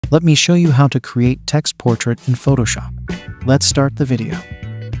Let me show you how to create text portrait in Photoshop. Let's start the video.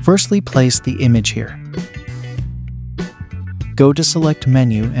 Firstly, place the image here. Go to Select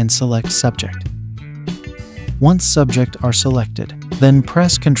Menu and select Subject. Once Subject are selected, then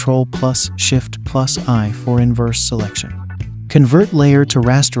press Ctrl+Shift+I for inverse selection. Convert layer to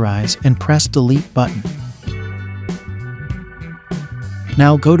rasterize and press Delete button.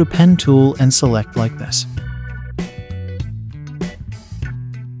 Now go to Pen tool and select like this.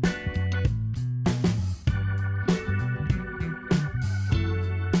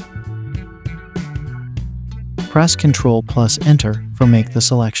 Press Ctrl+Enter for make the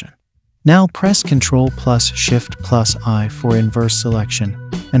selection. Now press Ctrl+Shift+I for inverse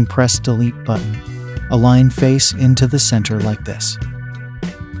selection and press Delete button. Align face into the center like this.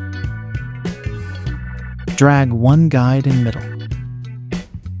 Drag one guide in middle.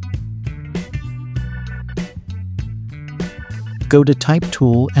 Go to Type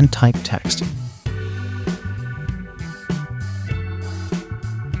tool and type text.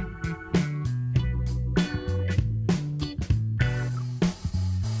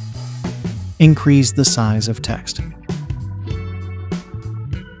 Increase the size of text.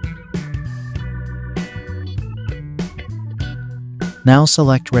 Now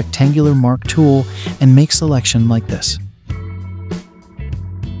select Rectangular Mark tool and make selection like this.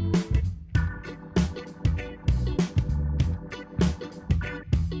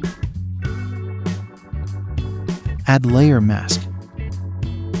 Add layer mask.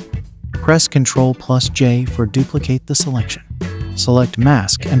 Press Ctrl+J for duplicate the selection. Select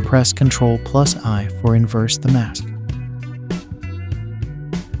Mask and press Ctrl+I for inverse the mask.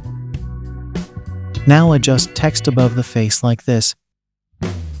 Now adjust text above the face like this.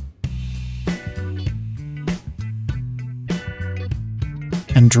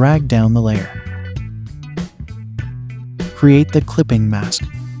 And drag down the layer. Create the clipping mask.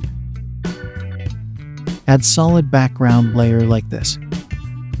 Add solid background layer like this.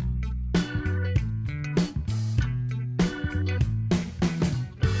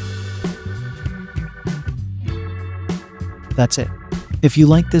 That's it. If you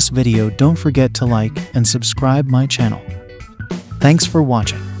like this video, don't forget to like and subscribe my channel. Thanks for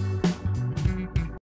watching.